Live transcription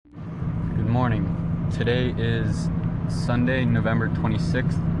Today is Sunday, November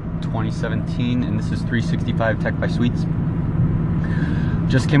 26th, 2017, and this is 365 Tech by Sweets.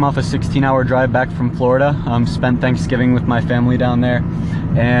 Just came off a 16-hour drive back from Florida. Spent Thanksgiving with my family down there,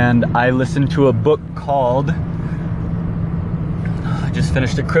 and I listened to a book called, I just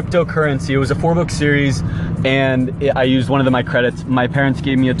finished it, Cryptocurrency. It was a 4-book series, and I used one of my credits. My parents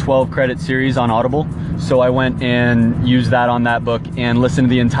gave me a 12-credit series on Audible, so I went and used that on that book and listened to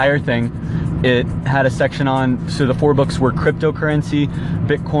the entire thing. It had a section on, so the 4 books were cryptocurrency,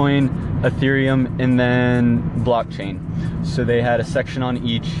 Bitcoin, Ethereum, and then blockchain. So they had a section on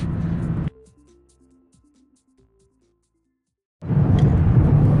each.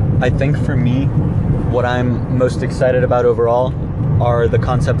 I think for me, what I'm most excited about overall are the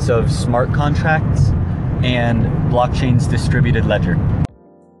concepts of smart contracts and blockchain's distributed ledger.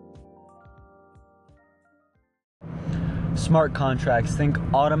 Smart contracts, think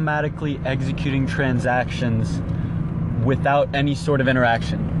automatically executing transactions without any sort of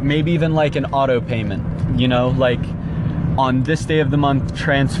interaction. Maybe even like an auto payment, you know, like on this day of the month,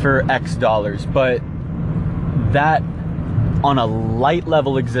 transfer X dollars. But that on a light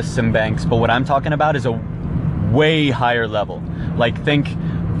level exists in banks, but what I'm talking about is a way higher level. Like think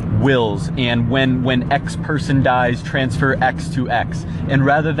wills, and when X person dies, transfer X to X. And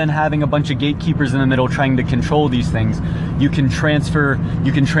rather than having a bunch of gatekeepers in the middle trying to control these things, you can transfer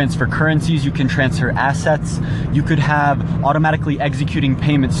currencies, you can transfer assets, you could have automatically executing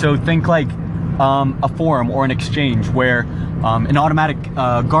payments. So think like a forum or an exchange where an automatic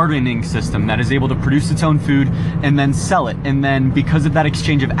gardening system that is able to produce its own food and then sell it. And then because of that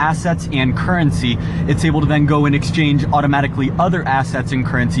exchange of assets and currency, it's able to then go and exchange automatically other assets and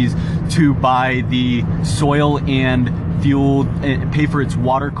currencies to buy the soil and fuel, pay for its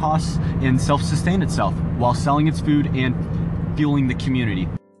water costs, and self-sustain itself while selling its food and fueling the community.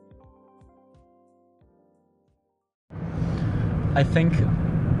 I think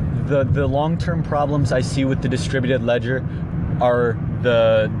the long-term problems I see with the distributed ledger are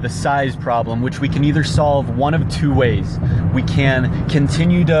the size problem, which we can either solve one of two ways. We can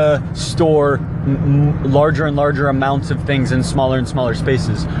continue to store larger and larger amounts of things in smaller and smaller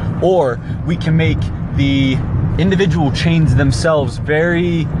spaces, or we can make the individual chains themselves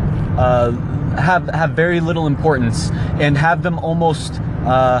very have very little importance and have them almost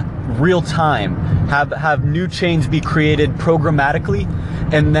real time. Have new chains be created programmatically,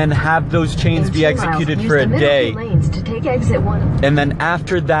 and then have those chains be executed for a day. And then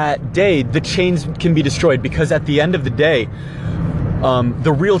after that day, the chains can be destroyed, because at the end of the day,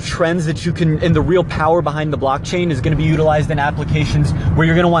 the real trends that you can, and the real power behind the blockchain is going to be utilized in applications where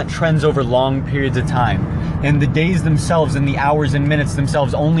you're going to want trends over long periods of time. And the days themselves and the hours and minutes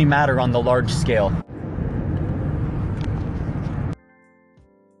themselves only matter on the large scale.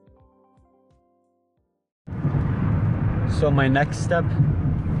 So my next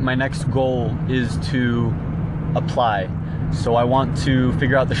goal is to apply. So I want to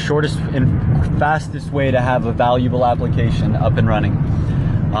figure out the shortest and fastest way to have a valuable application up and running.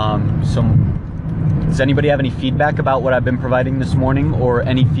 So does anybody have any feedback about what I've been providing this morning, or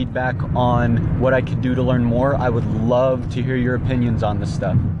any feedback on what I could do to learn more? I would love to hear your opinions on this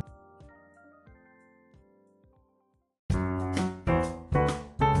stuff.